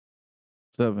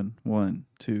7, 1,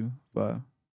 2, 5. Is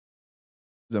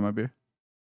that my beer?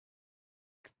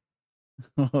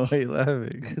 Why are you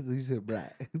laughing? Because you said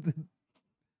black.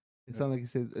 It sounded like you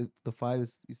said the 5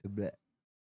 is you said black.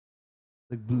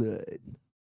 Like blood.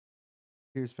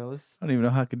 Cheers, fellas. I don't even know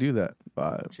how I could do that.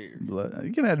 5. Cheers. Blood.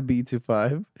 You can add a B to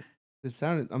 5. It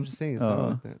sounded. I'm just saying it sounded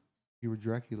like that. You were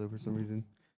Dracula for some reason.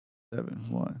 7,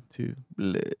 1, 2,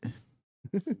 blood.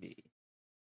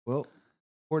 Well,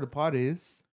 for the pot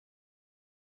is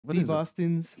What Steve is it?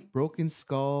 Austin's Broken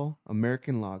Skull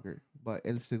American Lager by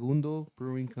El Segundo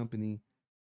Brewing Company.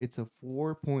 It's a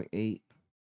 4.8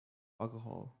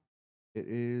 alcohol. It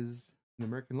is an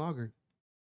American lager.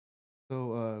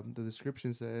 So the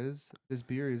description says this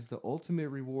beer is the ultimate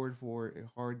reward for a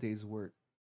hard day's work.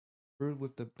 Brewed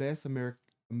with the best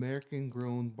American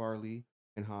grown barley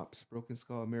and hops, Broken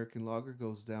Skull American Lager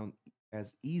goes down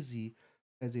as easy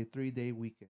as a 3-day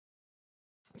weekend.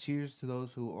 Cheers to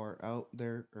those who are out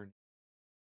there earning.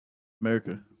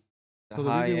 America. The So the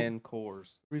reason- high-end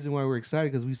cores. Reason why we're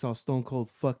excited because we saw Stone Cold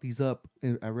fuck these up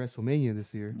at WrestleMania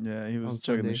this year. Yeah, he was On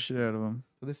chugging Sunday. the shit out of him.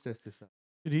 So let's test this out.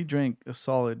 Dude, he drank a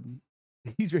solid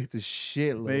He's ready to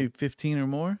shit load. maybe 15 or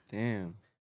more. Damn.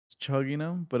 Chugging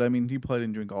them. But I mean, he probably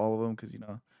didn't drink all of them because,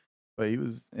 but he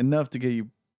was enough to get you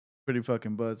pretty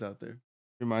fucking buzzed out there.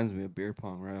 Reminds me of beer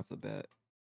pong right off the bat.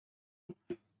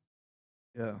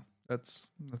 Yeah, that's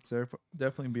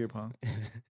definitely beer pong.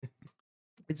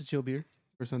 It's a chill beer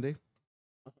for Sunday.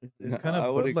 It's No, kind I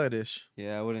of would've- Bud Light-ish.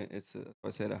 Yeah, I wouldn't. I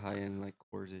said a high-end like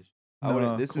Coors-ish. I No,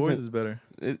 wouldn't. This Coors isn't- is better.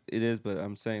 It is, but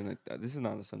I'm saying like this is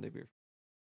not a Sunday beer.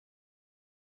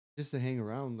 Just to hang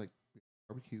around, like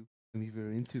barbecue. And if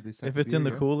you're into this, type If of it's in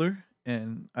beer, the yeah. cooler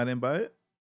and I didn't buy it,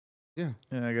 Yeah.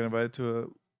 and I got invited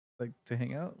to to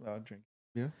hang out, I'll drink.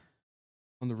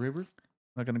 on the river,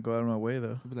 Not gonna go out of my way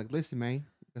though. I'll be like, listen, man,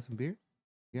 you got some beer?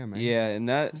 Yeah, man. Yeah, in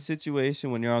that situation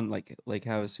when you're on like Lake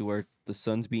Havasu where the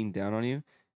sun's beating down on you,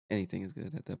 anything is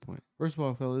good at that point. First of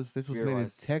all, fellas, this was made in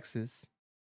Beer-wise. Texas,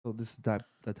 so this is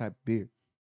the type of beer.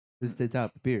 This is the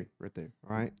type of beer right there.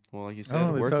 All right. Well, like you I said,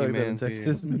 don't know if they talk working like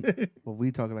that in man. Texas. Well,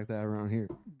 we talk like that around here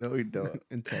No, we don't.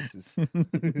 in Texas.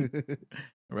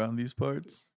 Around these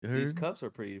parts. You These heard? cups are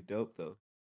pretty dope though.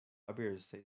 My beer is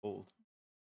say cold.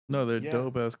 No, they're Yeah.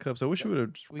 dope ass cups. I wish we would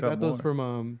have We got got more. those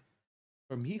from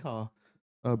Yeehaw,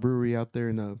 a brewery out there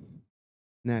in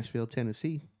Nashville,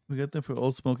 Tennessee. We got them for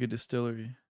Old Smoky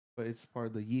Distillery. But it's part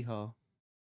of the Yeehaw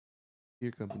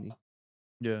beer company.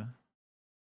 Yeah.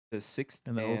 The sixth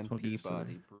And the Old and Smoky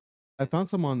Peabody. Distillery. I found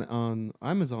some on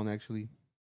Amazon actually.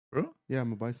 Bro? Yeah, I'm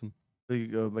gonna buy some.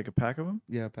 Like a pack of them?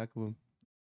 Yeah, a pack of them.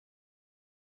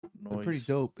 They're Nice. pretty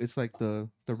dope. It's like the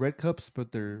red cups,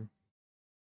 but they're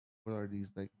what are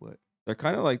these like? What? They're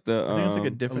kind of like the. I think it's like a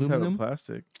different type aluminum? of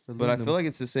plastic. But I feel like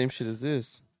it's the same shit as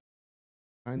this.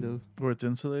 kind of. Or it's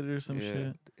insulated or some Yeah.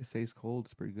 shit. It stays cold.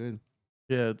 It's pretty good.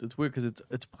 Yeah, it's weird because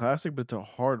it's plastic, but it's a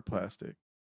hard plastic.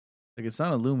 Like it's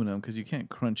not aluminum because you can't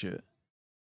crunch it.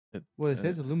 Well, it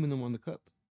says aluminum on the cup.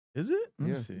 Is it? Let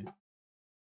Yeah. me see.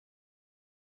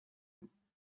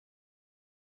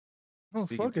 Oh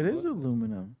Speaking fuck! to It is what?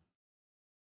 aluminum.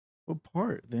 What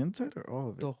part? The inside or all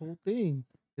of it? The whole thing.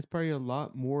 It's probably a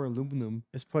lot more aluminum.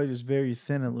 It's probably just very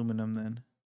thin aluminum then.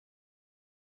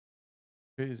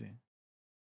 Crazy.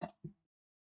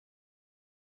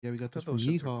 Yeah, we I got this thought from those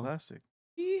shits were Yeehaw. plastic.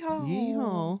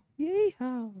 Yeehaw.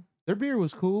 Yeehaw. Their beer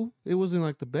was cool. It wasn't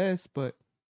like the best, but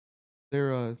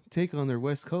their take on their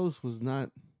West Coast was not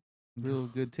real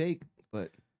good take.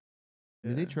 But I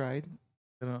mean, they Yeah. tried.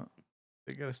 They don't.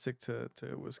 They gotta stick to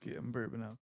whiskey and bourbon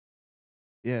now.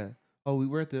 Yeah. Oh, we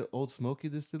were at the Old Smoky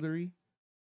Distillery.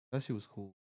 That shit was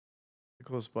cool. A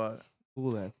cool spot.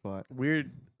 Cool that spot.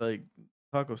 Weird. Like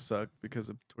tacos suck because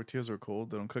the tortillas were cold.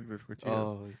 They don't cook the tortillas.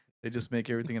 Oh, They just make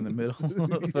everything in the middle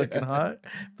fucking Yeah. hot,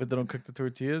 but they don't cook the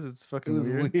tortillas. It's it fucking was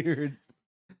weird. weird.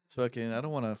 It's fucking. I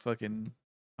don't want to fucking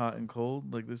hot and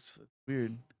cold like this. It's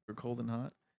weird for cold and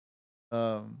hot.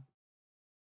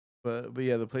 But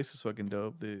yeah, the place is fucking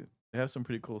dope. They have some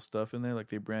pretty cool stuff in there. Like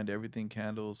they brand everything,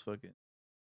 candles, fucking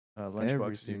lunch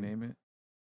boxes, you Everything. name it.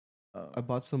 I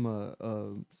bought some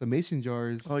mason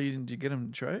jars. Oh, you didn't? Did you get him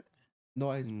to try it? No,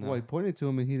 I No. pointed to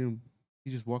him and he didn't.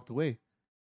 He just walked away.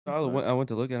 I went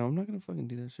to look at him. I'm not gonna fucking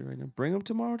do that shit right now. Bring him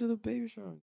tomorrow to the baby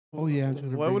shower. Oh, yeah, I'm just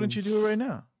gonna Why bring wouldn't him. you do it right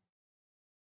now?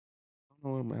 I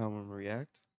don't know how I'm gonna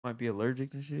react. Might be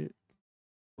allergic to shit.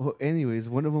 Well, anyways,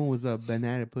 one of them was a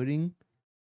banana pudding,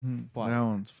 Fire. That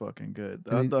one's fucking good.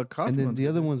 And then- The coffee and then one's the good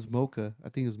other too. one's mocha. I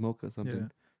think it was mocha something. Yeah.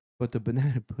 But the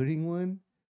banana pudding one,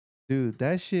 dude,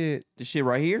 that shit This shit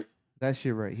right here.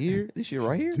 right here. This shit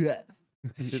right here. Yeah.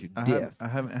 You I deaf.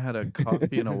 haven't had a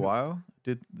coffee in a while.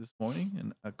 Did this morning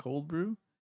and a cold brew.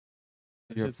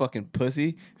 That You're a shit's- fucking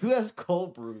pussy. Who has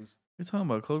cold brews? You're talking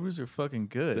about cold brews are fucking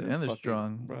good They're and they're fucking-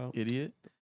 strong, bro. idiot.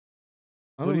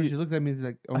 I What don't do know. you- You looked at me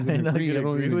like I'm I'm gonna not agree. gonna I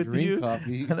don't agree even with drink you.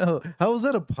 coffee. I know. How was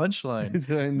that a punchline?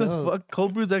 I know. The fuck,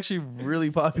 cold brew's actually really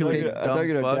popular. you I thought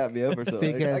you were dumb gonna fuck. dap me up or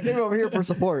something. Fake I ass- came over here for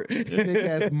support. Fake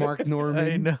ass Mark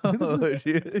Norman. I know,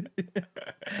 dude.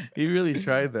 He really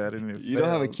tried that, and it You don't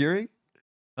have a failed. Keurig?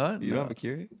 Huh? You No. don't have a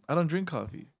Keurig? I don't drink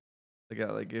coffee.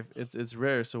 Like if it's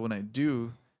rare, so when I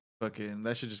do, fucking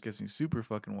that shit just gets me super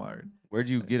fucking wired. Where'd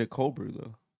you get a cold brew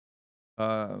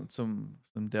though? Some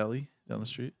deli down the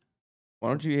street. Why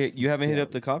don't you haven't hit up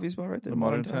Yeah. the coffee spot right there? The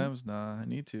Modern Times. Nah, I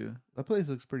need to. That place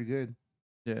looks pretty good.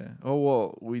 Yeah. Oh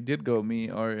well, we did go. Me,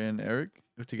 Art, and Eric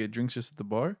to get drinks just at the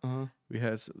bar. Uh-huh. We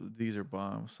had these are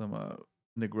bomb. Some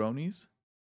Negronis.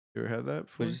 You ever had that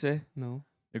before? What'd you say? No.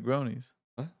 Negronis.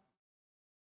 What?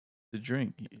 The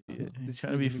drink. You idiot. Did You're you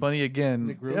trying to say be funny again.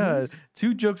 Yeah, Negronis?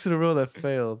 2 jokes in a row that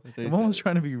failed. They I'm almost said-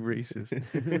 trying to be racist.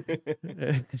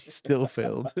 He still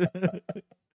failed.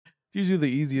 It's usually the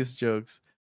easiest jokes.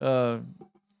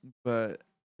 But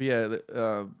yeah,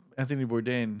 Anthony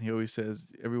Bourdain, he always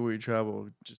says everywhere you travel,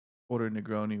 just order a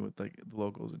Negroni with like the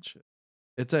locals and shit.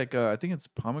 It's like I think it's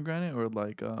pomegranate or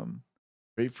like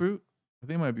grapefruit. I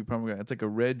think it might be pomegranate. It's like a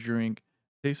red drink.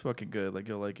 Tastes fucking good. Like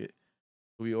you'll like it.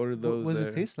 We ordered those. What does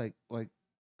there. it taste like? Like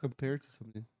compared to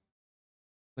something?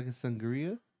 Like a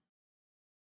sangria?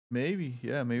 Maybe,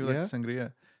 yeah, maybe like Yeah?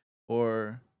 sangria,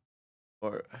 or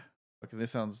okay,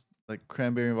 this sounds like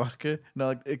cranberry vodka. No,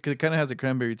 like it kind of has a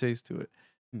cranberry taste to it.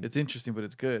 Hmm. It's interesting, but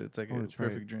it's good. It's like I a wanna try it.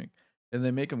 perfect drink, and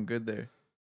they make them good there.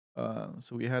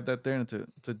 So we had that there, and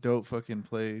it's a dope fucking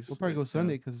place. We'll probably go like,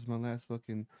 Sunday because it's my last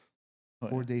fucking oh,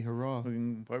 yeah. 4-day hurrah.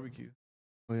 Fucking barbecue.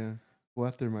 Oh yeah. Well,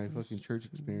 after my fucking church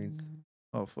experience.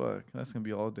 Oh fuck, that's gonna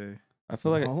be all day. I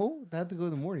feel like Oh, I have to go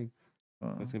in the morning.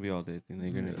 that's gonna be all day thing.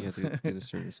 You have to do the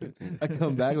service. and everything. I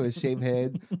come back with a shaved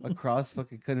head, a cross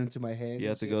fucking cut into my head. You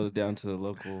have and to shit. go down to the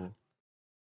local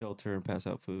shelter and pass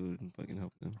out food and fucking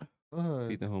help them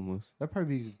feed the homeless. That'd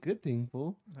probably be a good thing,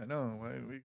 fool. I know. Why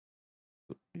we?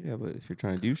 Yeah, but if you're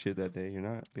trying to do shit that day, you're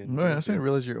not being. No, I didn't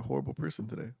realize you're a horrible person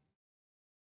today.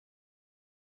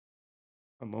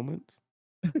 A moment,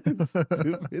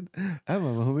 Stupid. I have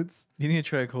my moments. You need to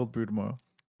try a cold brew tomorrow.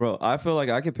 bro. I feel like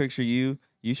I could picture you.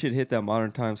 You should hit that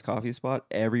Modern Times coffee spot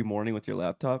every morning with your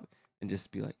laptop and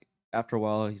just be like. After a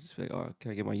while, you just be like, "Oh,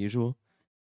 can I get my usual?"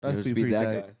 That'd Just be be pretty that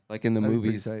tight. guy, like in the That'd be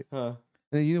pretty movies. tight. Huh? And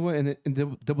then you know what?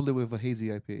 And double it with a hazy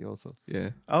IPA also. Yeah.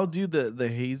 I'll do the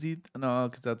hazy. No,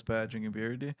 because that's bad drinking beer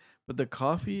every day. But the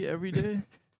coffee every day.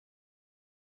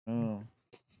 Oh.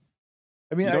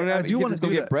 I mean, You don't I have, do you want can to just go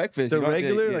do get that. breakfast. The You don't have to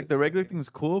regular, get- like the regular thing is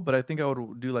cool, but I think I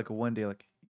would do like a one day, like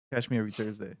catch me every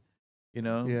Thursday. You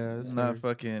know, Yeah, that's not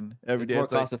fair. fucking every It's day. more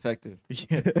It's like- cost effective.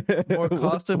 yeah, more Once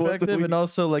cost a effective, week. and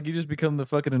also like you just become the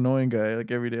fucking annoying guy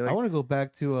like every day. I Like want to go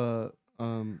back to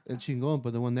El Chingon,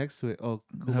 but the one next to it. Oh,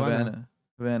 Cubana.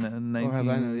 Havana,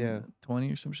 1920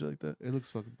 yeah. or some shit like that. It looks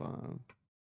fucking bomb.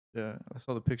 Yeah, I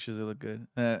saw the pictures. They look good.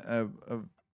 I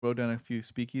wrote down a few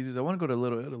speakeasies. I want to go to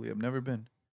Little Italy. I've never been.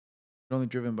 I've only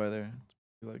driven by there.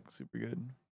 It's like super good.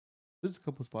 There's a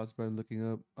couple spots by looking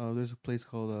up. There's a place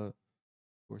called of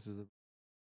course,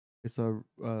 it's a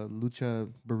Lucha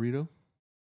Burrito.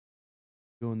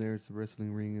 Go in there. It's a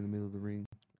wrestling ring in the middle of the ring.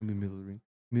 I mean, middle of the ring,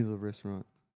 middle of the restaurant.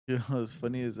 You know what's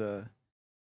funny is there's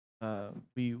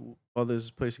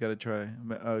this place you gotta try.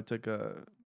 I took a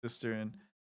sister and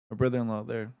my brother-in-law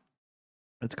there.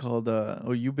 It's called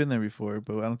you've been there before,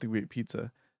 but I don't think we ate pizza.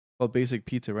 It's called Basic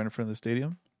Pizza right in front of the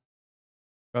stadium.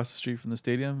 Across the street from the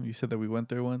stadium. You said that we went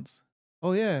there once.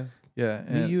 Oh yeah, Yeah.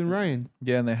 me, you, and Ryan.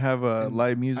 Yeah, and they have And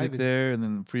live music Ivan. there, and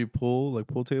then free pool, like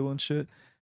pool table and shit.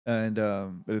 And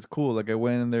but it's cool. Like I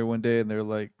went in there one day, and they're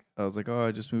like, I was like, oh,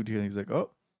 I just moved here, and he's like,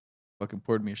 oh, fucking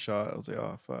poured me a shot. I was like,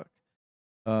 oh fuck.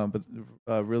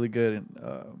 But really good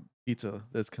pizza.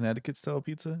 That's Connecticut style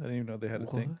pizza. I didn't even know they had a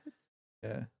thing.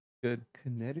 Yeah, good.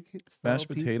 Connecticut style Mashed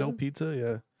potato pizza.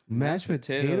 Yeah. Mashed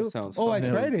potato. sounds. Oh, I Yeah,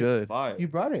 it was tried it. Good. Fire. You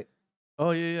brought it.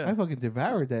 Oh yeah, I yeah. fucking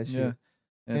devoured that shit. Yeah.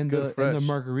 And it's And good the fresh. and the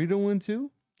margarita one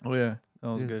too. Oh yeah, that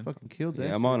was Yeah, good. Fucking killed that.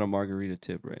 Yeah, I'm shit. on a margarita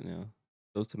tip right now.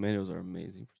 Those tomatoes are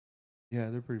amazing. Yeah,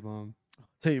 they're pretty bomb.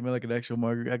 Tell you, man, like an actual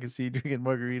margarita. I can see you drinking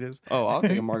margaritas. Oh, I'll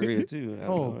take a margarita too. I don't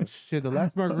Oh know. shit! The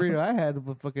last margarita I had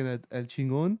was fucking at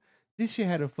Chingon. This shit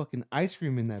had a fucking ice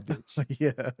cream in that bitch.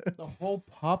 Yeah. The whole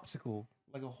popsicle,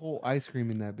 like a whole ice cream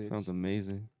in that bitch. Sounds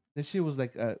amazing. That shit was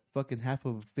like a fucking half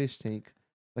of a fish tank.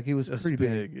 Like it was That's pretty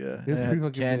big. big. Yeah. It was It had pretty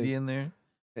fucking candy big. in there.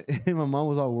 And my mom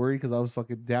was all worried because I was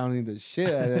fucking downing the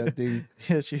shit out of that thing.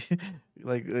 Yeah, she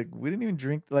like we didn't even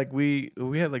drink. Like we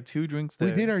had like 2 drinks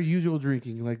there. We did our usual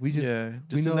drinking. Like we just yeah,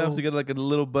 just enough know- to get like a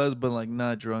little buzz, but like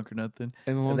not drunk or nothing.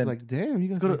 and my mom's then- like, damn, you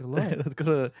guys Let's go drink to a lot. let's go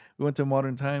to. We went to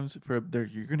Modern Times for there.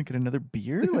 You're gonna get another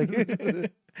beer, like you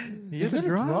have to gotta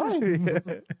drive. drive.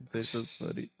 Yeah. That's so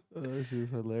funny. Oh, that shit was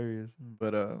hilarious.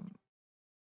 But I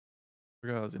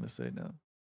forgot what I was gonna say now.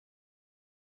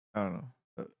 I don't know.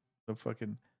 The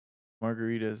fucking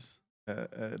margaritas.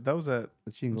 That was at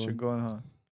The chingon. Chingon, huh?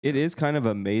 It is kind of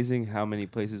amazing how many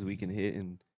places we can hit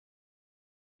and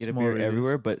get a Small beer radius.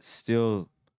 everywhere, but still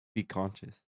be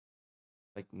conscious.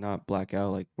 Like not black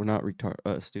out. Like we're not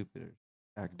stupid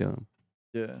or act dumb.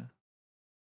 Yeah.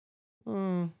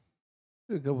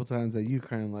 A couple times that you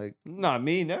kind of like Not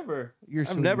me, never. you're I've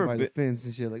swinging never by the been- fence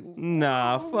and shit. Like,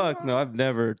 Nah, fuck no. I've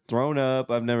never thrown up.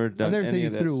 I've never done never said any you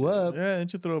of that threw shit. up. Yeah,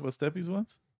 didn't you throw up a Steppies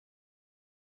once?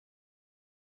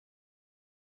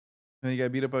 And you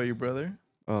got beat up by your brother?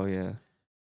 Oh yeah,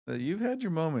 You've had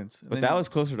your moments. but that was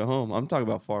closer to home. I'm talking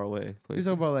about far away you're places.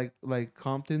 talking about like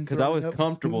Compton Because I was throwing up?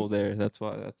 comfortable there. That's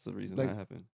why. That's the reason Like- that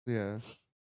happened. Yeah.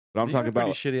 But I'm talking about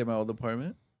pretty shitty at my old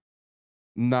apartment.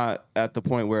 not at the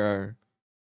point where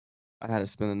I had to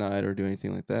spend the night or do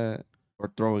anything like that,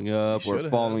 or throwing up, should or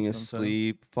have falling sometimes.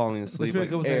 asleep, There's been a like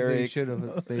couple times that you Eric. should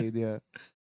have stayed. Yeah.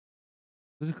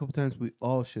 There's a couple times we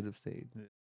all should have stayed.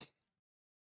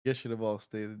 You should have all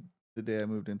stayed the day I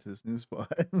moved into this new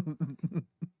spot.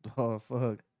 Oh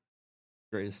fuck!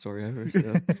 Greatest story ever.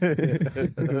 So.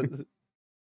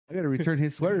 I gotta return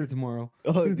his sweater tomorrow.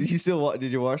 Oh, did you still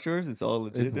did you wash yours? It's all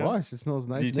legit. It's now? washed. It smells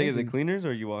nice. Did you and take it to the everything. cleaners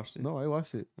or you washed it? No, I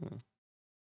washed it.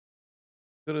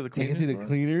 Go to the Take it cleaners. to the for it?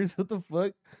 cleaners. What the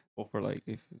fuck? Well, for like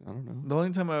if I don't know. The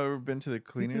only time I've ever been to the You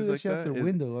threw cleaners that like shit out that the is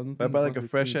window. if I buy like a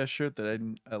fresh ass shirt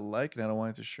that I like and I don't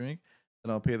want it to shrink,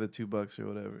 then I'll pay the $2 or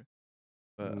whatever.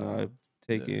 But No, I've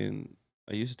taken.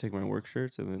 I used to take my work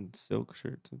shirts and then silk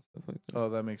shirts and stuff like that, oh,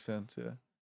 that makes sense. Yeah.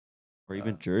 or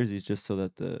even uh, jerseys, just so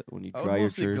that when you I would dry your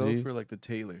mostly jersey. go for like the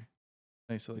tailor.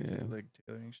 I used to like, Yeah. like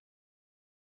tailoring.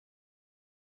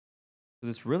 'Cause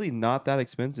it's really not that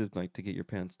expensive, like to get your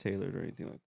pants tailored or anything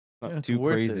like that. Not Yeah, it's too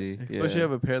worth crazy. it. Especially if you yeah.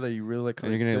 have a pair that you really like. how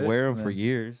And they you're gonna fit, wear them and for then-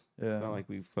 years. Yeah. It's not like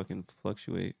we fucking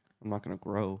fluctuate. I'm not gonna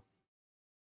grow.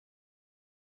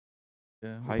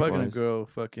 Yeah. I'm height probably gonna wise, grow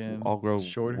fucking. I'll grow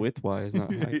shorter. width-wise,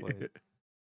 not height-wise.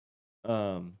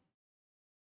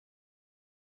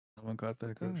 Someone got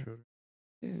that. Grow God. shorter.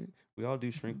 Yeah, we all do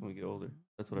shrink when we get older.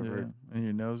 That's what I've Yeah. heard. And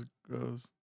your nose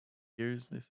grows. Ears.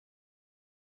 They say.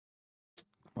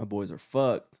 My boys are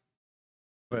fucked.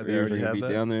 But Their they ears already are have gonna be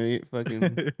that. down their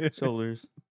fucking shoulders.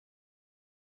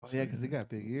 Oh yeah, because they got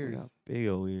big They ears. got big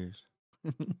old ears.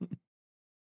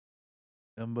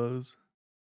 Dumbos.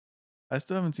 I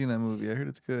still haven't seen that movie. I heard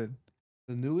it's good.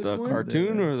 The newest The one.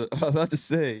 cartoon or the? I was about to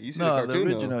say. You see No, the cartoon?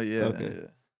 the original. though? Yeah. Okay. Yeah.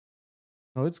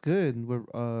 Oh, it's good. Where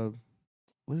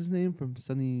what's his name from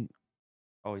Sunny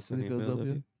Always Sunny Sunny in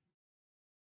Philadelphia?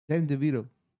 Philadelphia. Dan DeVito.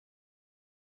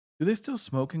 Do they still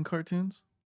smoke in cartoons?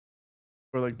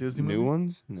 Or like Disney New movies?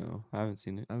 ones? No, I haven't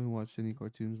seen it. I haven't watched any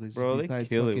cartoons lately. Bro, they besides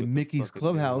kill it fucking with the Mickey's fucking new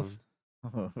Clubhouse.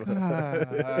 ones.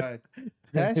 God.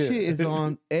 That shit is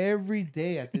on every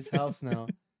day at this house now.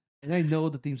 And I know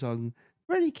the theme song.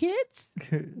 Ready, kids?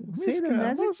 Say the Muska,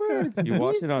 magic muska. words. You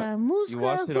watch it on- Muska, You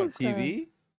watched it on muska, muska. TV?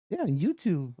 Yeah, on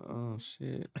YouTube. Oh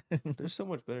shit! There's so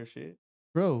much better shit.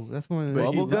 Bro, that's one But of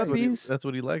Bubble that's what he- guppies? That's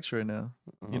what he likes right now.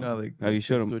 You know how they- Have you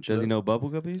showed him? switch it Does he up? know Bubble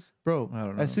Guppies? Bro, I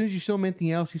don't as know. soon as you show him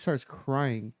anything else, he starts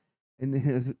crying. And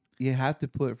then you have to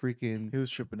put freaking He was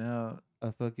tripping out.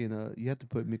 a fucking you have to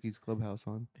put Mickey's Clubhouse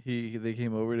on. They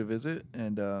came over to visit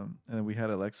and we had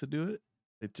Alexa do it.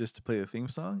 Just to play the theme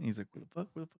song. He's like, "Where the fuck?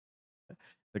 Where the fuck?"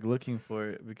 Like looking for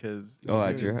it because Oh, he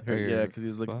at was your- hurt- at your yeah, because he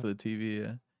was looking spot? for the TV.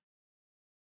 Yeah.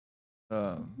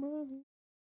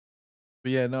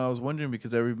 But yeah, no, I was wondering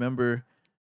because I remember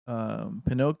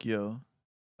Pinocchio.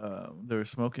 They were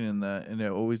smoking in that, and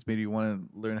it always made you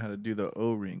want to learn how to do the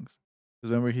O rings.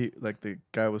 Because remember, the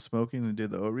guy was smoking and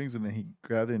did the O rings, and then he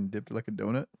grabbed it and dipped it like a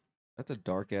donut. That's a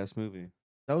dark ass movie.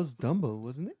 That was Dumbo,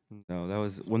 wasn't it? No, that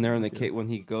was when they're in the Pinocchio. cave when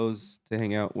he goes to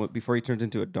hang out before he turns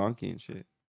into a donkey and shit.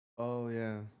 Oh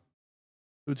yeah.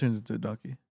 Who turns into a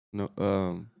donkey? No,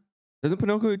 doesn't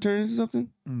Pinocchio turn into something?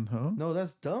 No, No,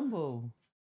 that's Dumbo.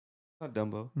 Not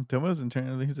Dumbo. Dumbo doesn't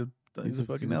turn. He's a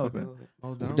fucking elephant.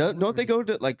 Oh, Don't they go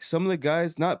to like some of the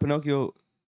guys? Not Pinocchio,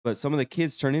 but some of the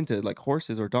kids turn into like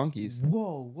horses or donkeys.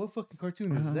 Whoa, what fucking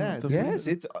cartoon is What that? the dude? Yes,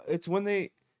 it's when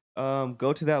they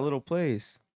go to that little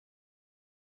place.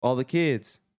 All the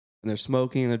kids and they're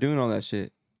smoking and they're doing all that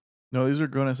shit. No, these were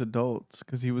grown as adults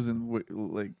because he was in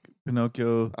like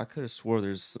Pinocchio. I could have swore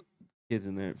there's kids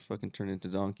in there fucking turn into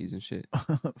donkeys and shit.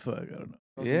 Fuck, I don't know.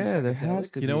 Oh, Yeah, these there has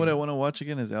psychedelics? to You know what I be. want to watch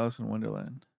again is Alice in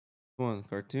Wonderland. One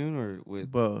cartoon or with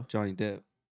Both. Johnny Depp.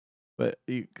 But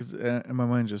because in my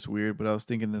mind's just weird, but I was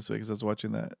thinking this way because I was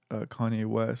watching that Kanye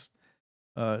West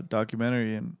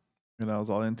documentary and I was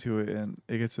all into it, and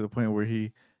it gets to the point where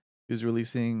he was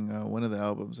releasing one of the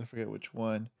albums. I forget which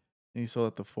one, and he sold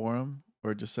at the Forum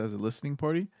or just as a listening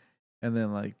party, and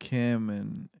then like Kim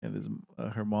and his,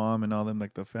 her mom and all them,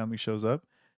 like the family shows up,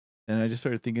 and I just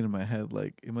started thinking in my head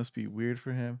like it must be weird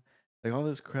for him, like all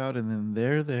this crowd, and then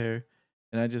they're there,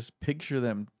 and I just picture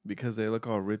them because they look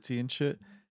all ritzy and shit,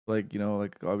 like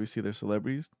like obviously they're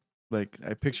celebrities. Like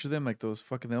I picture them like those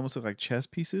fucking, they almost look like chess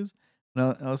pieces in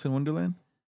Alice in Wonderland.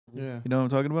 Yeah. You know what I'm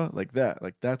talking about? Like that.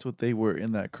 Like that's what they were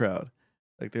in that crowd.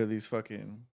 Like they're these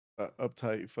fucking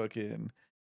uptight fucking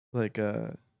like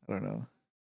I don't know,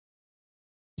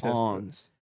 chess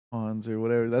Pawns. pawns or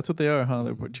whatever. That's what they are, huh?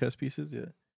 They're Mhm. chess pieces. Yeah.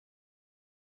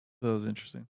 That was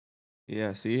interesting.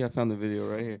 Yeah, see, I found the video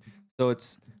right here. So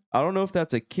it's, I don't know if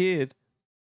that's a kid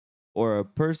or a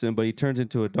person, but he turns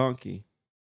into a donkey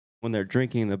when they're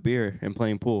drinking the beer and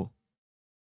playing pool.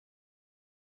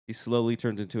 He slowly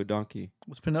turns into a donkey.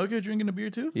 Was Pinocchio drinking a beer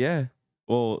too? Yeah.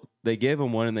 Well, they gave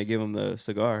him one and they gave him the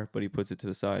cigar, but he puts it to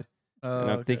the side. And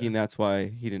I'm Okay. thinking that's why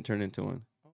he didn't turn into one.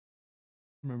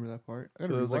 Remember that part? I So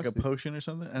gotta it was like a rewatch it. potion or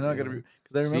something. I know I gotta Yeah.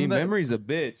 because I See, remember that memory's a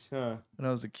bitch, huh? when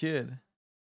I was a kid.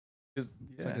 'Cause,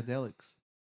 yeah, Psychedelics.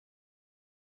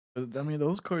 but, I mean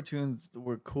those cartoons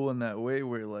were cool in that way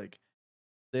where like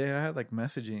they had like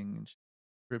messaging and shit,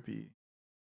 trippy.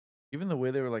 Even the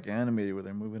way they were like animated, where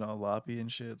they're moving all loppy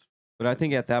and shit. But I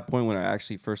think at that point when I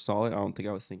actually first saw it, I don't think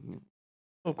I was thinking.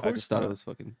 Of I course, just thought not. it was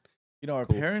fucking. Our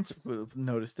cool. parents would have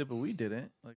noticed it, but we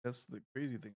didn't. Like that's the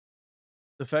crazy thing.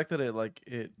 The fact that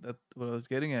that what I was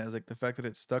getting at is like the fact that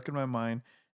it stuck in my mind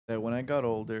that when I got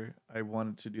older, I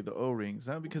wanted to do the O rings,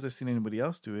 not because I seen anybody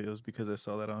else do it. It was because I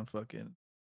saw that on fucking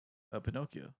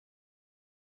Pinocchio.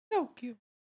 Pinocchio.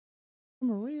 I'm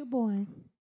a real boy.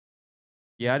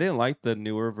 Yeah, I didn't like the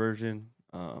newer version.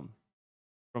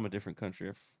 From a different country.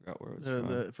 I forgot where it was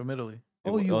from. From Italy.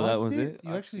 Oh, you that watched was it? it. You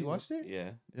I've actually seen watched it?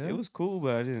 Yeah. Yeah? It was cool,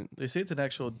 but I didn't. They say it's an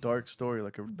actual dark story,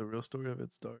 like the real story of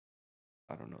it's dark.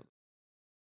 I don't know.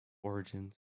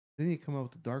 Origins. Then you come out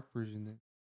with the dark version. Then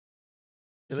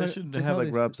Yeah, Just they like- should just have how like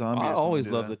they Rob s- Zombie. I or something always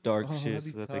do love that. the dark Oh, shit that'd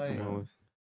be that they come tight. out with.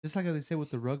 just like how they say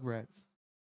with the Rugrats.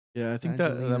 Yeah, I think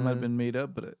that might have Angelina. been made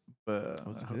up, but That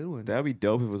was a good one. That'd be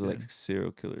dope if it That's was like good.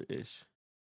 serial killer ish.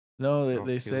 no, Serial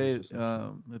they killers say or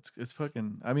some it's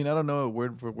fucking. I mean, I don't know it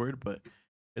word for word, but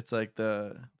it's like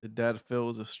the dad Phil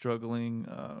is a struggling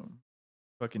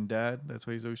fucking dad. That's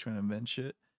why he's always trying to invent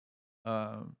shit.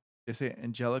 They say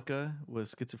Angelica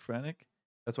was schizophrenic.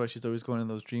 That's why she's always going in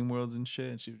those dream worlds and shit.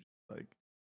 And she was like,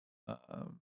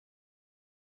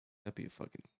 That'd be a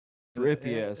fucking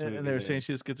trippy ass and, movie. and they were man. saying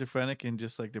she's schizophrenic and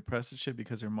just like depressed and shit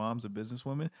because her mom's a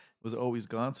businesswoman, was always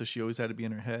gone, so she always had to be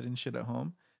in her head and shit at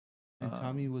home. And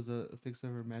Tommy was a fix of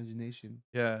her imagination.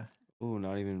 Yeah, Ooh,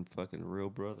 not even fucking real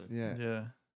brother. Yeah. yeah.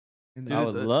 And Dude, I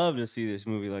it's would a- love to see this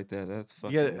movie like that. That's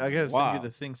fucking. I gotta send wow. you the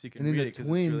thing so you can and then read the it because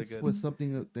it's really twins good. was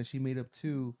something that she made up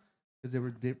too, because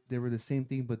they were the same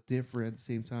thing but different at the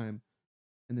same time.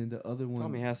 And then the other one,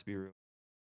 Tommy has to be real.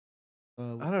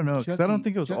 I don't know because I don't Chucky-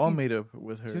 think it was all Chucky's- made up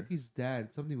with her. Chucky's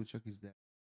dad, something with Chucky's dad.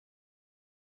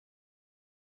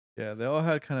 Yeah, they all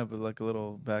had kind of like a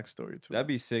little backstory to That'd it.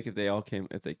 be sick if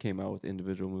they came out with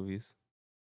individual movies.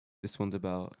 This one's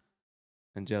about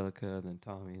Angelica, then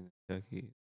Tommy, and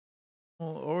Chucky.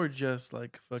 Well, or just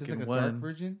like fucking Just like a one. dark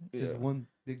version, just Yeah. one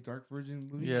big dark version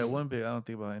movie. Yeah, one big. I don't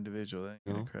think about individual. That ain't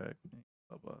gonna No? crack.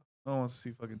 Blah, blah. No one wants to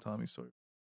see fucking Tommy's story.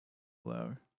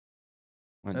 Flower.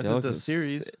 That's just the Angelica's-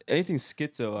 series. Anything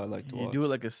schizo, I like to You watch. do it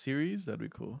like a series, that'd be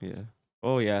cool. Yeah.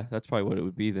 Oh yeah, that's probably what it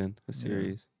would be then. A Yeah.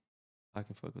 series. I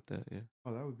can fuck with that. Yeah.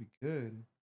 Oh, that would be good.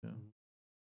 Come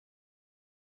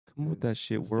on with that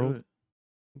shit, Let's do world. it.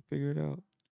 Figure it out.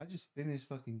 I just finished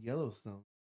fucking Yellowstone.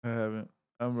 I haven't.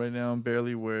 I'm right now. I'm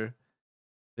barely where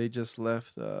they just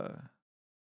left.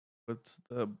 What's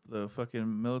the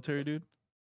fucking military dude?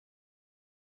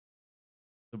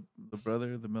 The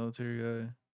brother, the military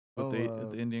guy with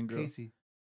the Indian girl, Casey.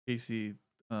 Casey,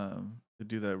 to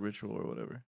do that ritual or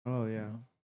whatever. Oh you yeah, know?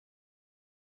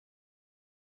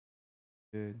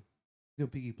 good. You know,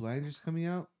 Peaky Blinders coming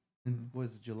out in Mhm.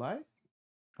 was it July?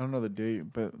 I don't know the date,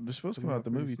 but they're supposed to come Coming out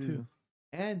the pretty movie soon. too.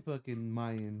 And fucking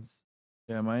Mayans.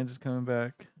 Yeah, Mayans is coming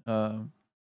back. The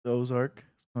Ozark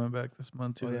is coming back this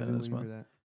month too. Oh yeah, the I've end been of this waiting for month.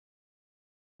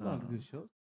 that. A lot of good Um, shows.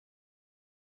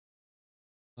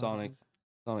 Sonic.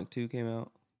 Sonic 2 came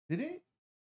out. Did it?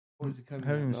 Or is it I coming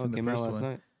haven't out? even No, seen it the came out first last one.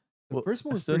 night. The Well, first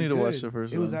one I was still pretty need to watch good. the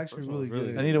first It was one. actually First one really was really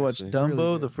good. good. I need to watch Actually. Really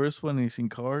Dumbo, good. the first one. And you've seen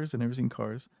Cars. I've never seen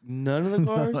Cars. None of the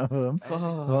cars. None of them. I I've Fuck.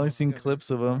 only I seen think I've clips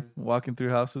of heard them Cars. walking through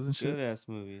houses and shit. Good ass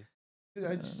movies. Dude,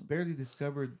 I just barely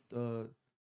discovered the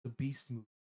Beast movie,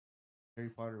 Harry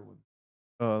Potter one.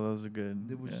 Oh, those are good.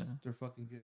 They was Yeah. they're fucking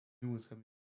good. New one's coming.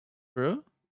 For real?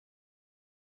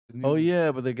 The new Oh one.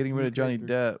 yeah, but they're getting rid new of Johnny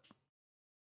character. Depp.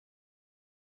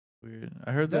 Weird.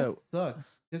 I heard That that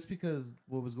sucks. Just because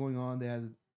what was going on, they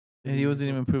had. and he wasn't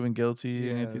even proven guilty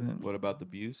or Yeah. anything. What about the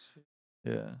abuse?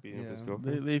 Yeah. Beating up his Yeah.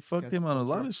 girlfriend? They fucked Catch him on a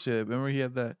lot culture. of shit. Remember he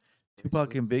had that Very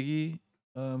Tupac and sucks.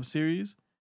 Biggie series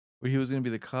where he was gonna be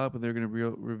the cop and they're gonna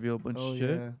reveal a bunch Oh of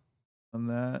shit yeah. on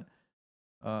that.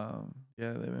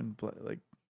 Yeah, they've been like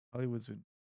Hollywood's been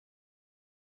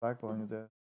blackballing his ass.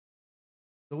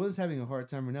 The one that's having a hard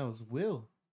time right now is Will.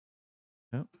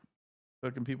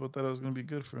 Fucking people thought it was gonna be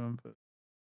good for him, but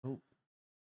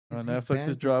He's Netflix banned is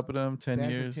for- dropping him 10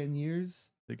 banned for years. 10 years.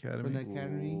 The from Academy. that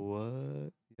Academy.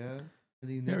 What? Yeah. And then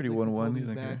He already Netflix won is one. holding He's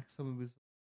not back gonna- some of his.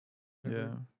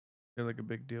 Yeah, they had like a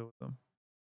big deal with them.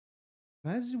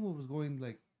 Imagine what was going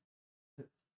like.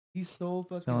 He's so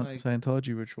fucking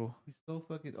Scientology ritual. He's so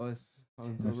fucking. Oh, it's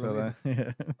I saw that.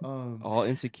 Yeah. I All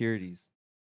insecurities.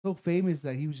 so famous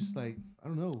that he was just like, I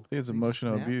don't know. think it's he just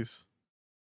emotional snapped. abuse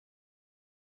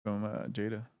from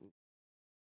Jada.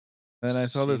 And I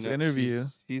saw this interview.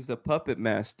 She's a puppet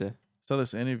master. Saw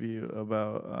this interview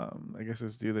about I guess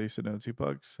this dude that used to know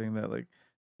Tupac saying that like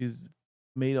he's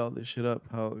made all this shit up,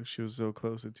 how she was so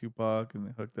close to Tupac and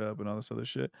they hooked up and all this other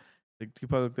shit. Like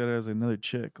Tupac looked at her as another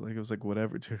chick, like it was like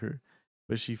whatever to her.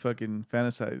 But she fucking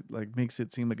fantasized, like makes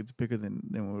it seem like it's bigger than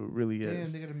what it really Damn,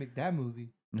 is. they gotta make that movie.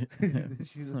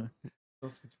 She's so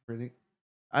schizophrenic.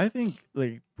 I think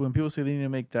like when people say they need to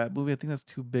make that movie, I think that's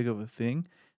too big of a thing.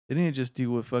 They need to just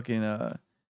do what fucking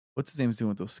what's his name's doing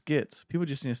with those skits. People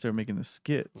just need to start making the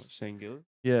skits. Shane Gillis?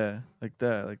 Yeah, like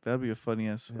that. Like that'd be a funny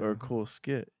ass or Yeah. a cool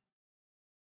skit.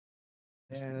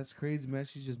 Yeah, that's crazy, man.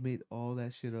 She just made all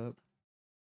that shit up.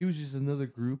 He was just another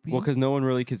groupie. Well, because no one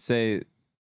really could say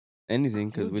anything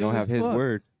because was we don't young have as his fuck.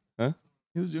 word.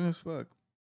 He was young as fuck.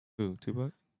 Who,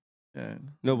 Tupac? Yeah.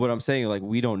 No, but I'm saying like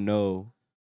we don't know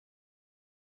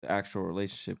the actual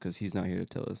relationship because he's not here to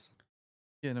tell us.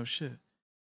 Yeah, no shit.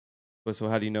 But so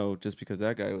how do you know just because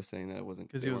that guy was saying that it wasn't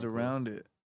Because they he was weren't around close?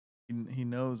 it. He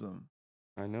knows them.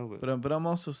 I know, but But I'm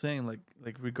also saying like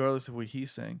regardless of what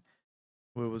he's saying,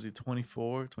 what was he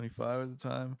 24, 25 at the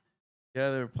time?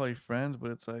 Yeah, they were probably friends,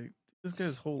 but it's like this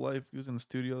guy's whole life he was in the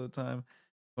studio all the time,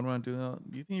 going around doing all.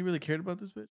 Do you think he really cared about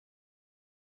this bitch?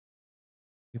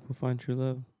 people find true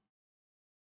love.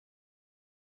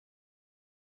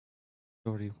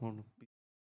 Jordy, wanna be-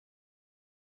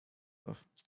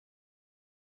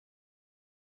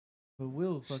 but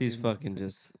Will she's fucking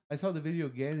just. I saw the video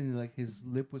again and like his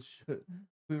lip was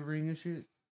quivering and shit.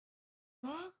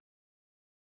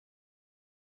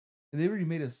 And they already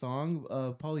made a song,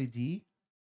 Pauly D.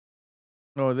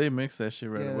 Oh, they mixed that shit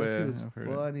right yeah, away. that shit was I've heard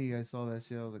it. funny. I saw that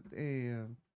shit. I was like,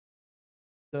 damn.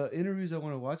 The interviews I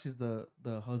want to watch is the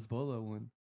Hezbollah one.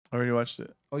 I already watched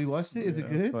it. Oh, you watched it? Is Yeah, it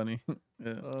it was good? funny.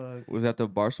 Yeah. Was that the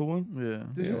Barca one? Yeah.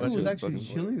 This Yeah, one that was shit was actually fucking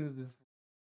chilling with this.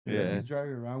 Yeah. He's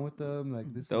driving around with them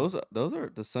like this. Those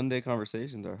are the Sunday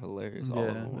conversations are hilarious. All of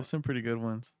Yeah, them. there's some pretty good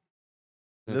ones.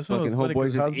 The This one was fucking funny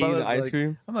 'cause homeboys just eating Hezbollah's ice like-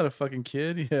 cream. I'm not a fucking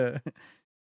kid. Yeah.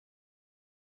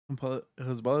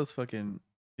 Hezbollah's fucking.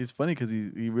 He's funny because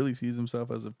he really sees himself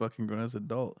as a fucking grown ass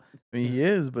adult. I mean, he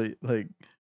is, but like,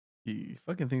 he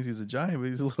fucking thinks he's a giant, but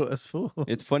he's a little ass fool.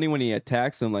 It's funny when he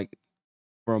attacks him. Like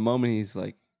for a moment, he's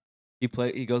like,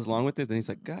 he goes along with it. Then he's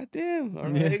like, God damn, all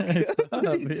right, Yeah,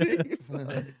 stop, He's yeah. saying,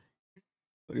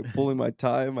 fucking pulling my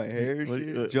tie, my hair, What-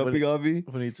 shit, what- jumping on me.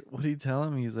 What did he tell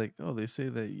him? He's like, oh, they say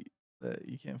that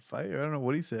you can't fight. Or I don't know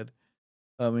what he said.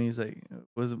 And he's like,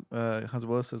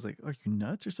 Hezbollah says like, are you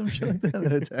nuts or some shit like that?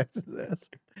 And attacks his ass.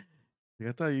 Like,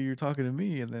 I thought you were talking to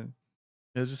me, and then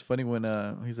it was just funny when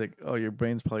he's like, oh, your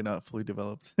brain's probably not fully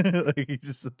developed. Like he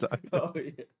just talking. Oh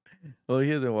yeah. Well,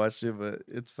 he hasn't watched it, but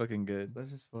it's fucking good.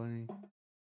 That's just funny.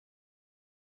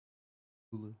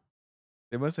 Hulu.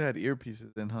 They must have had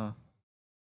earpieces in, huh?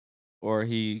 Or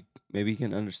he maybe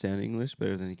can understand English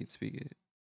better than he can speak it.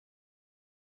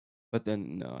 But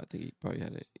then no, I think he probably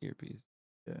had an earpiece.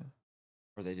 Yeah.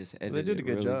 Or they just They edited did a it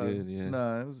good really job. good, yeah.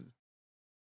 Nah, it was.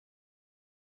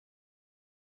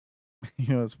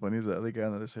 You know what's funny is the other guy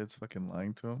on the other side's fucking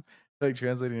lying to him, like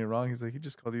translating it wrong. He's like, he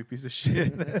just called you a piece of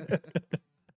shit.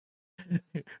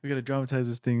 We gotta dramatize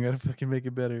this thing. We gotta fucking make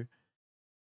it better.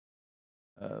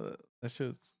 That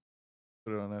shit's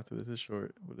Put it on after this. It's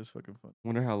short, but it's fucking fun.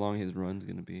 Wonder how long his run's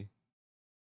gonna be.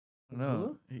 I don't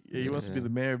know. He wants to be Yeah. the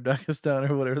mayor of Dagestan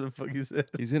or whatever the fuck he said.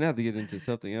 He's gonna have to get into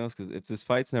something else because if this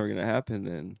fight's never gonna happen,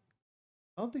 then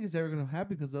I don't think it's ever gonna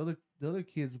happen because the other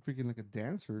kid's freaking like a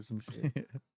dancer or some shit,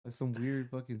 like some weird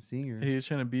fucking singer. He was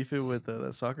trying to beef it with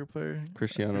that soccer player.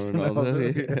 Cristiano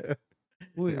Ronaldo. Yeah.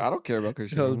 Who He's like, is? I don't care about Charles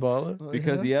Cristiano Bala. Oh,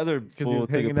 because yeah? the other Because he fool was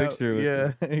took a hanging out. picture with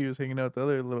him. Yeah, he was hanging out with the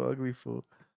other little ugly fool.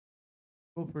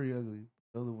 Both pretty ugly.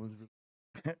 The other one's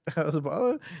Charles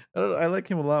Bala. I don't know. I like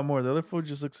him a lot more. The other fool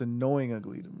just looks annoying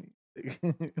ugly to me.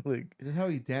 like, it's how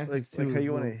he dances too. like how is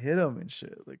you want to little- hit him and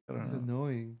shit. Like I He's don't know.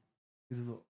 annoying. He's a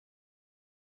little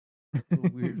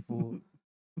weird fool.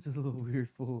 He's just a little weird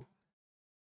fool.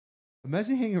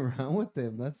 Imagine hanging around with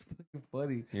them. That's fucking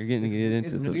funny. You're getting to It's- get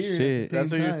into it's some weird at the shit. same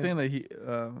That's what you were time. saying.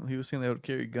 That he was saying they would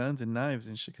carry guns and knives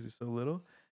and shit because he's so little.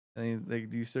 And he's like,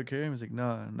 "Do you still carry him?" He's like,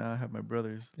 "Nah, I have my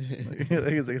brothers." Like,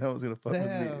 he's like, "No one's gonna fuck with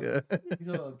me." Yeah. He's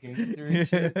all gangster and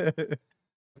shit.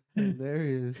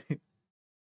 Hilarious.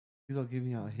 He's all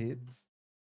giving out hits.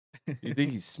 You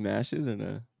think he smashes or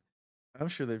no? I'm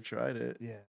sure they've tried it.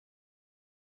 Yeah.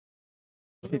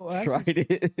 He Oh, actually- tried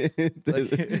it.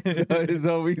 Like- His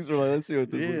homies were like, let's see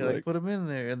what this Yeah, looks like like. put him in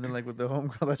there, and then like with the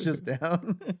homegirl that's just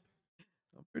down.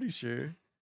 I'm pretty sure.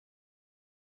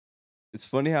 It's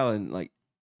funny how in like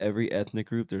every ethnic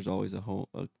group, there's always a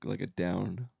like a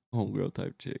down homegirl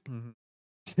type chick. Mhm.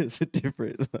 Just a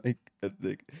different like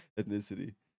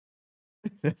ethnicity.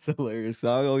 That's hilarious.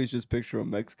 I always just picture a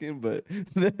Mexican, but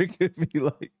there could be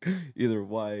like either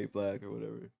white, black, or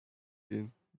whatever.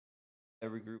 Dude,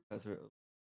 every group has her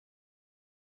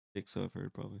chick, so I've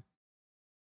heard probably.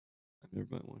 I've never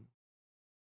met one.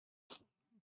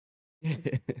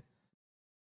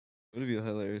 Would it be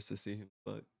hilarious to see him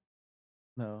fuck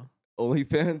No.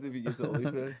 OnlyFans if he gets the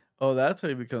OnlyFans? Oh, that's how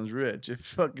he becomes rich. If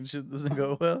fucking shit doesn't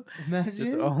go well, Imagine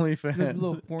just Just a OnlyFans.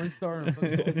 little porn star on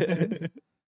fucking OnlyFans.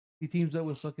 He teams up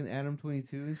with fucking Adam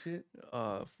 22 and shit.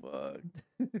 Oh fuck.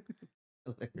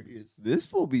 Hilarious.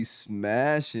 This will be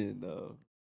smashing though.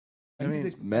 I see mean, the-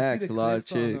 I see Max, the a lot of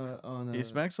clips on, chicks. on, He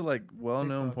smacks to like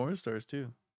well-known TikTok. porn stars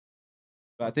too.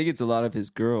 But I think it's a lot of his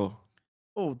girl.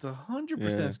 Oh, it's 100%.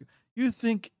 Yeah. You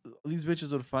think these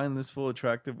bitches would find this fool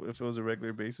attractive if it was a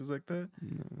regular basis like that?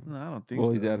 No. No, I don't think Well,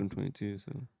 so. he's Adam 22,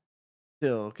 so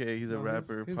Still, okay, he's a No, his-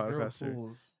 rapper, his girl podcaster.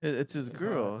 pulls. It's his It's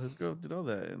girl. hot. His girl did all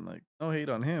that, and like, no hate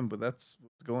on him, but that's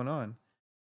what's going on.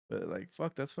 But like,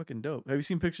 fuck, that's fucking dope. Have you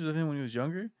seen pictures of him when he was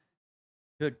younger?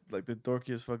 He looked like the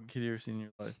dorkiest fucking kid you ever seen in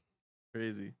your life.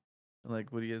 Crazy. And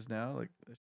like what he is now, like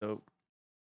that's dope.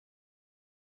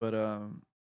 But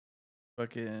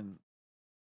fucking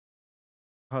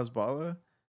Hasbala,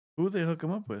 who would they hook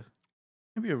him up with?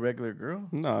 Maybe a regular girl.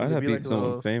 no, Would it'd it have be to be like a someone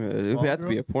little famous. It would small have to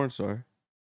be girl? a porn star.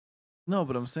 No,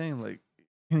 but I'm saying like,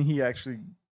 can he actually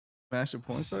smash a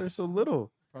porn star? It's so little.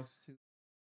 Prostitute.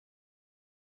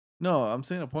 No, I'm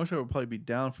saying a porn star would probably be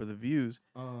down for the views,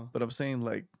 but I'm saying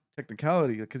like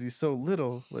technicality because he's so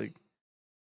little. Like,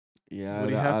 Yeah,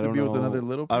 would he I have to don't be with know. another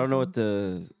little? I don't know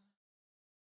person? what the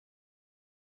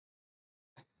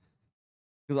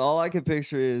because all I can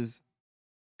picture is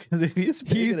Because if he's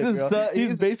He's banging a the girl, stu- he's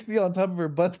he's- basically on top of her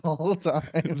butt the whole time.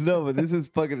 no, but this is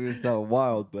fucking it's not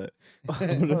wild, but what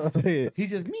I'm saying. He's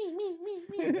just me.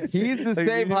 He's the Like,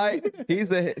 same you- height. He's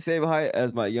the same height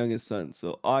as my youngest son.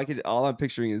 So all I'm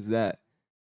picturing is that.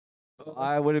 So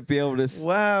I wouldn't be able to.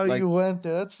 Wow, like- you went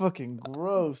there. That's fucking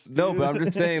gross. No, but I'm dude.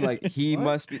 just saying, like he What?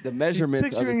 must be. The He's measurements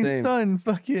are the picturing his same. son,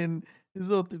 fucking his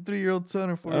little 3-year-old son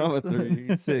or I don't know, 4-year-old son. 3,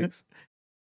 he's 6.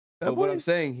 That But what boy- I'm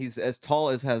saying, he's as tall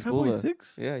as that boy Hasbullah.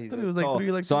 6? Yeah, he's thought he as was like tall.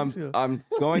 3 like so 2 weeks ago. I'm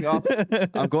going off.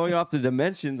 I'm going off the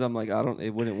dimensions. I'm like, it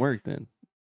wouldn't work then.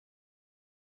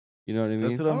 You know what I mean?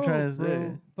 That's what I'm trying to say.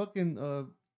 Bro, fucking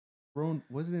Ron,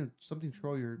 wasn't it something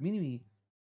Troyer? Mini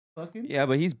fucking Yeah,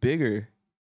 but he's bigger.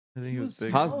 I think He he was was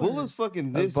big. Has- Hasbullah's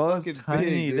fucking this Hasbullah's fucking tiny.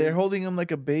 big. They're dude. holding him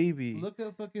like a baby. Look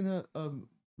at fucking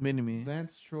Mini-me.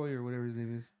 Vance Troyer, whatever his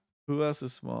name is. Who else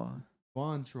is small?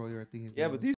 Vaughn Troyer, I think. his Yeah,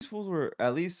 name but is. these fools were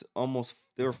at least almost.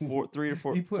 They were 3 or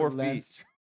 4 He put 4 feet. Lance.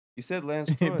 You said Lance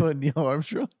He Troy. put Neil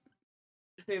Armstrong.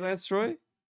 You say Lance Troy?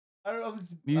 I don't know.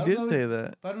 His, You I don't did know say his,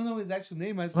 that. I don't know his actual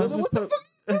name. I Well, said just put-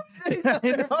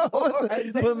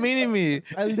 Put Mini-me.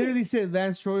 I literally said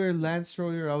Lance Troyer. Lance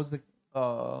Troyer. I was like,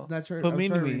 Oh, not sure. Put I'm trying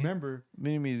to Mini-me. remember.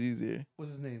 Mini-me is easier.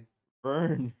 What's his name?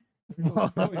 Vern. No,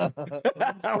 Troyer.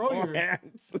 Troyer.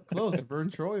 Lance. Close. Vern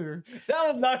Troyer. That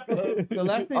was not close. The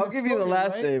last name I'll is give you the Troyer, last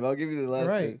right? name. I'll give you the last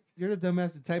Right. name. You're the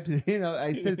dumbass that typed it in.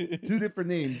 I said 2 different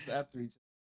names after each.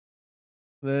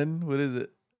 Then what is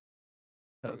it?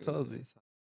 Tell us.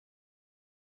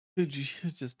 Dude, you should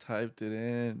have just typed it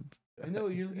in. I know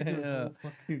you're looking through his Yeah. whole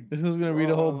fucking. This was gonna read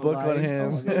a whole Oh, book on life.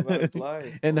 him I know about his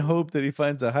life, and bro. hope that he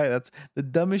finds a height. That's the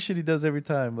dumbest shit he does every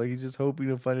time. Like he's just hoping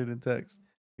to find it in text.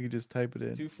 You can just type it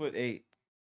in. 2'8".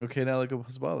 Okay, now look up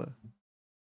Hezbollah.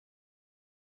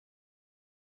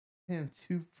 Damn,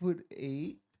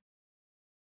 2'8".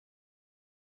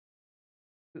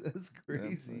 That's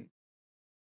crazy.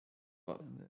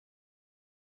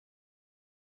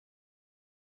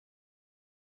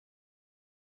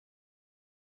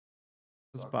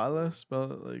 Hezbollah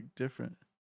spell it like different.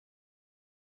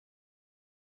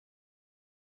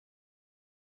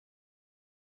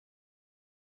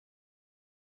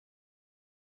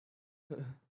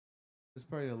 There's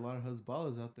probably a lot of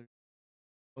Hezbollahs out there.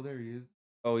 Oh, there he is.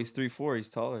 Oh, he's 3'4". He's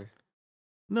taller.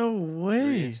 No 3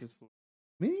 way. inches.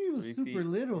 Maybe he was 3 super feet, 4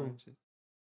 little. inches.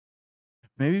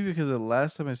 Maybe because the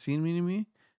last time I seen Mini Me,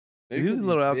 Maybe he was 'cause a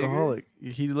little he's bigger. alcoholic.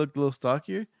 He looked a little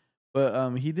stockier,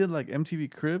 but he did like MTV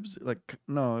Cribs. Like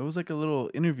no, it was like a little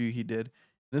interview he did.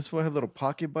 This fool had little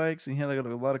pocket bikes and he had like a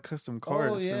lot of custom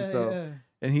cars Oh, for yeah, himself. yeah.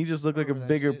 And he just looked like a Remember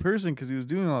that bigger shit. person because he was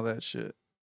doing all that shit.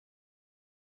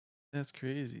 That's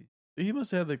crazy. But he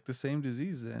must have like the same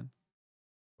disease then,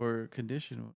 or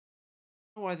condition.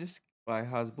 I don't know why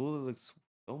Hasbulla looks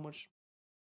so much.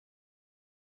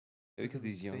 Maybe because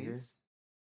he's younger. Face.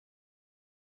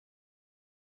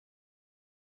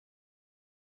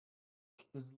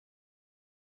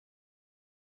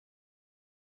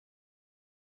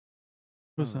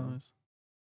 What's Uh-huh. that?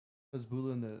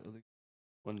 Hezbollah and the other.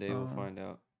 One day we'll Oh. find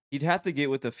out. He'd have to get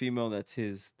with a female that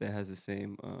has the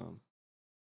same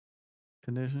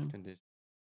Condition? condition.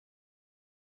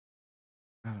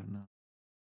 I don't know.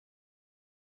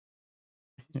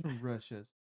 He's from Russia.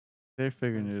 They're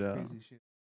figuring it That's out. crazy shit.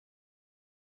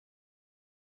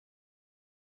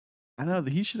 I know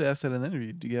that he should ask that in the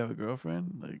interview. Do you have a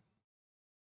girlfriend? Like,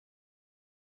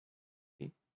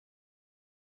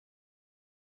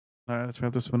 all right, let's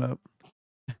wrap this one up.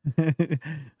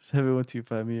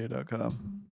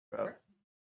 7125media.com.